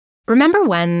Remember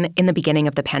when, in the beginning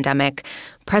of the pandemic,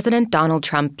 President Donald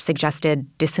Trump suggested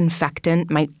disinfectant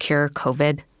might cure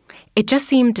COVID? It just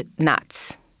seemed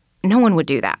nuts. No one would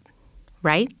do that,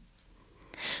 right?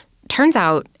 Turns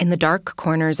out, in the dark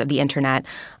corners of the internet,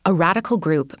 a radical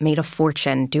group made a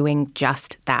fortune doing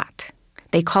just that.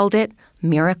 They called it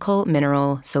Miracle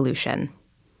Mineral Solution.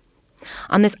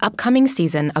 On this upcoming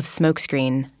season of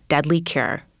Smokescreen, Deadly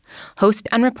Cure, host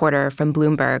and reporter from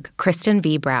Bloomberg, Kristen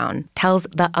V. Brown, tells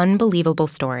the unbelievable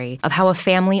story of how a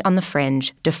family on the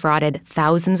fringe defrauded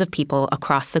thousands of people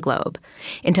across the globe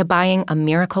into buying a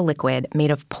miracle liquid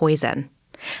made of poison,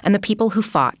 and the people who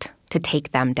fought to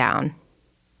take them down.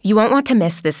 You won't want to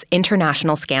miss this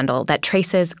international scandal that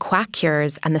traces quack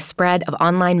cures and the spread of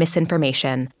online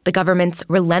misinformation, the government's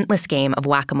relentless game of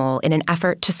whack-a-mole in an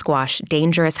effort to squash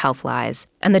dangerous health lies,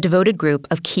 and the devoted group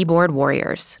of keyboard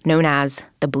warriors known as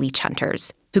the Bleach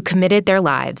Hunters, who committed their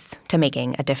lives to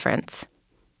making a difference.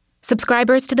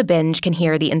 Subscribers to The Binge can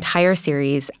hear the entire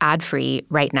series ad-free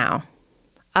right now.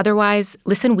 Otherwise,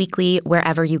 listen weekly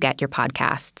wherever you get your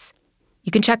podcasts.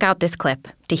 You can check out this clip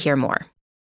to hear more.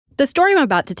 The story I'm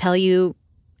about to tell you,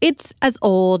 it's as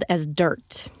old as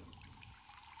dirt.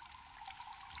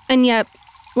 And yet,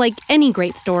 like any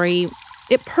great story,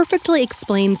 it perfectly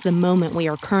explains the moment we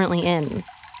are currently in.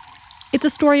 It's a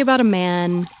story about a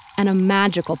man and a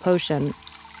magical potion.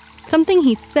 Something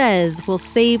he says will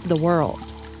save the world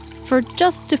for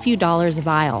just a few dollars a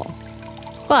vial.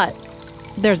 But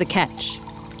there's a catch.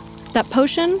 That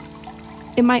potion,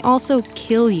 it might also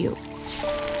kill you.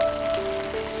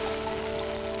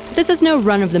 This is no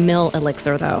run-of-the-mill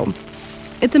elixir, though.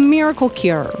 It's a miracle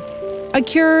cure. A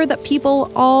cure that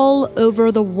people all over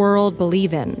the world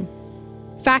believe in.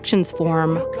 Factions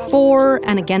form for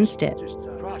and against it.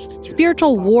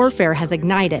 Spiritual warfare has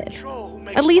ignited,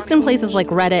 at least in places like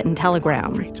Reddit and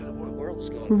Telegram.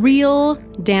 Real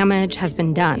damage has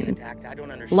been done.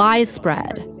 Lies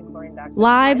spread.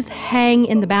 Lives hang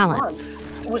in the balance.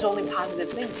 It was only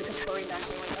positive things because chlorine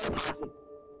accidentally.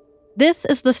 This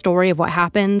is the story of what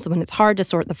happens when it's hard to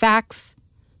sort the facts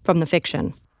from the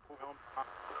fiction.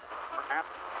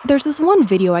 There's this one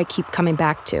video I keep coming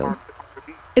back to.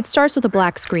 It starts with a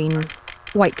black screen,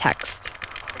 white text.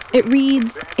 It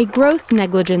reads, "A gross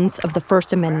negligence of the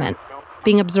First Amendment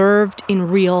being observed in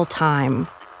real time."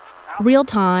 Real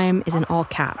time is in all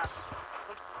caps.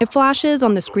 It flashes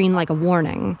on the screen like a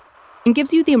warning and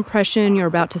gives you the impression you're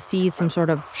about to see some sort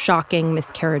of shocking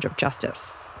miscarriage of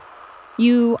justice.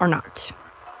 You are not.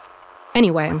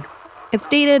 Anyway, it's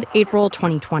dated April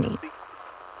 2020,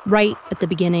 right at the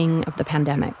beginning of the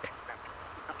pandemic.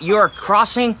 You're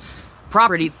crossing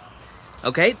property,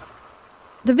 okay?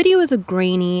 The video is a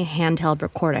grainy, handheld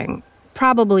recording,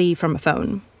 probably from a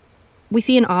phone. We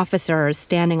see an officer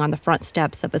standing on the front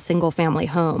steps of a single-family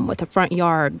home with a front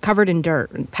yard covered in dirt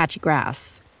and patchy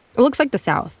grass. It looks like the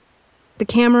South. The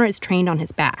camera is trained on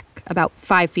his back, about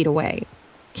 5 feet away.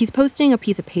 He's posting a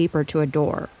piece of paper to a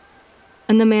door.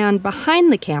 And the man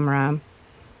behind the camera,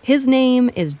 his name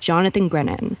is Jonathan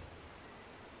Grennan.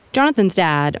 Jonathan's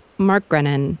dad, Mark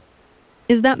Grennan,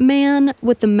 is that man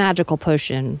with the magical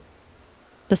potion,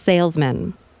 the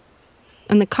salesman.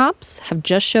 And the cops have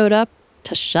just showed up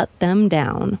to shut them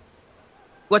down.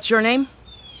 What's your name?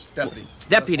 Deputy.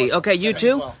 Deputy, okay, you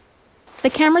too? The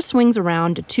camera swings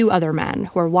around to 2 other men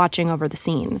who are watching over the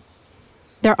scene.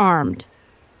 They're armed,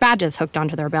 badges hooked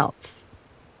onto their belts.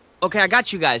 Okay, I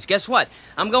got you guys. Guess what?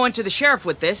 I'm going to the sheriff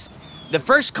with this. The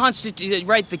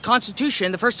the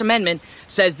Constitution, the First Amendment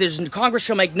says Congress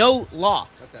shall make no law.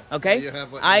 Okay?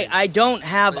 I don't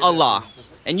have a law.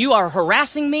 And you are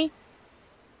harassing me?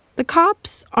 The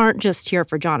cops aren't just here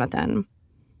for Jonathan.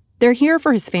 They're here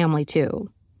for his family,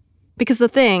 too. Because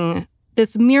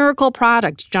this miracle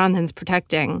product Jonathan's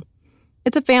protecting,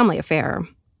 it's a family affair.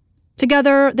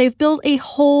 Together, they've built a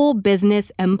whole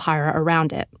business empire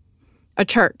around it. A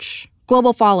church,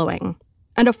 global following,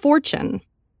 and a fortune.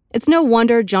 It's no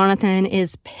wonder Jonathan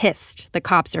is pissed the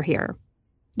cops are here.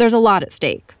 There's a lot at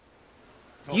stake.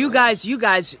 You guys,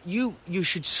 you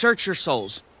should search your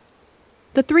souls.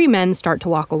 The 3 men start to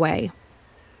walk away.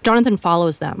 Jonathan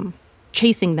follows them,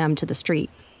 chasing them to the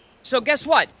street. So guess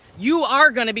what? You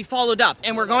are going to be followed up,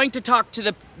 and we're going to talk to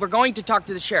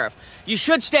the sheriff. You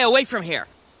should stay away from here.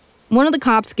 One of the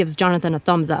cops gives Jonathan a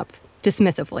thumbs up,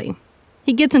 dismissively.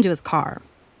 He gets into his car.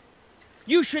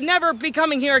 You should never be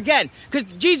coming here again, because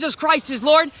Jesus Christ is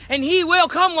Lord, and he will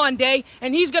come one day,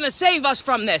 and he's going to save us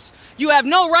from this. You have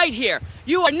no right here.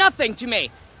 You are nothing to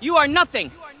me. You are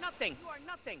nothing. You are nothing. You are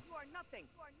nothing. You are nothing.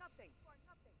 You are nothing. You are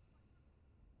nothing.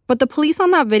 But the police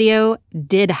on that video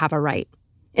did have a right.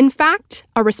 In fact,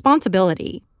 a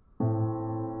responsibility.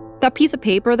 That piece of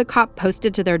paper the cop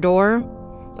posted to their door,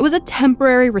 it was a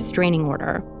temporary restraining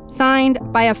order signed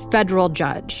by a federal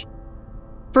judge.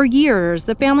 For years,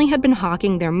 the family had been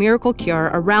hawking their miracle cure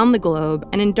around the globe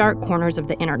and in dark corners of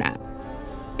the internet.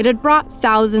 It had brought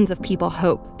thousands of people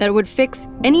hope that it would fix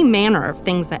any manner of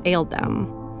things that ailed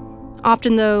them.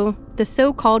 Often, though, the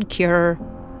so-called cure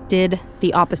did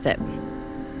the opposite.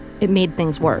 It made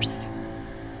things worse.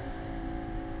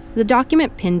 The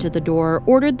document pinned to the door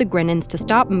ordered the Grenans to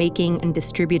stop making and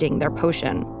distributing their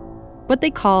potion, what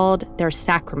they called their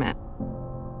sacrament.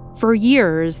 For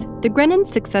years, the Grenans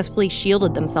successfully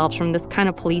shielded themselves from this kind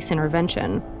of police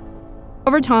intervention.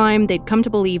 Over time, they'd come to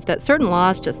believe that certain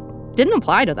laws just didn't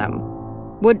apply to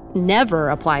them, would never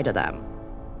apply to them.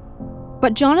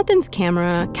 But Jonathan's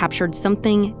camera captured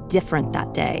something different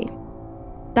that day.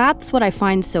 That's what I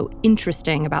find so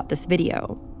interesting about this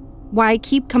video, why I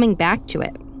keep coming back to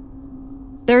it.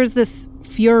 There's this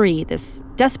fury, this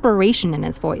desperation in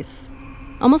his voice,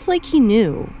 almost like he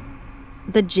knew.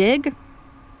 The jig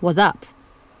was up.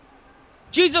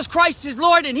 Jesus Christ is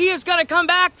Lord, and he is going to come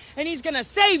back, and he's going to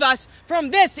save us from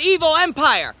this evil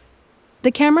empire.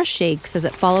 The camera shakes as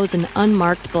it follows an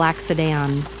unmarked black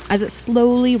sedan as it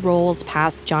slowly rolls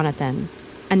past Jonathan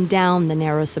and down the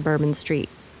narrow suburban street.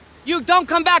 You don't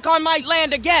come back on my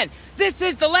land again. This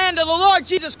is the land of the Lord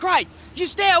Jesus Christ. You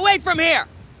stay away from here.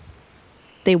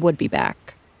 They would be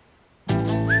back.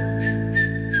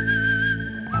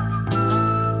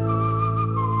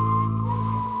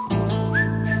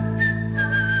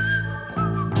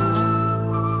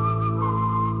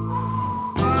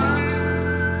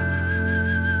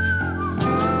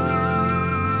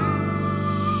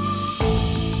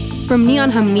 From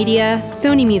Neon Hum Media,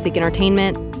 Sony Music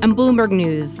Entertainment, and Bloomberg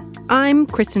News, I'm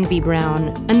Kristen V. Brown,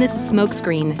 and this is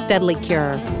Smokescreen: Deadly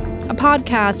Cure, a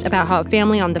podcast about how a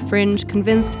family on the fringe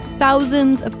convinced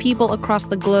thousands of people across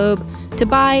the globe to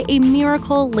buy a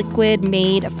miracle liquid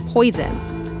made of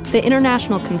poison, the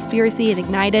international conspiracy it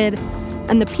ignited,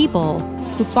 and the people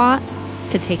who fought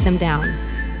to take them down.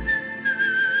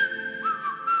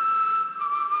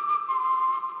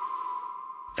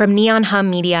 From Neon Hum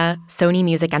Media, Sony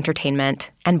Music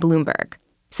Entertainment, and Bloomberg,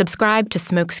 subscribe to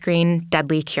Smokescreen: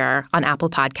 Deadly Cure on Apple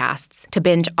Podcasts to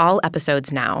binge all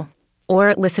episodes now,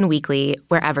 or listen weekly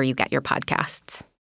wherever you get your podcasts.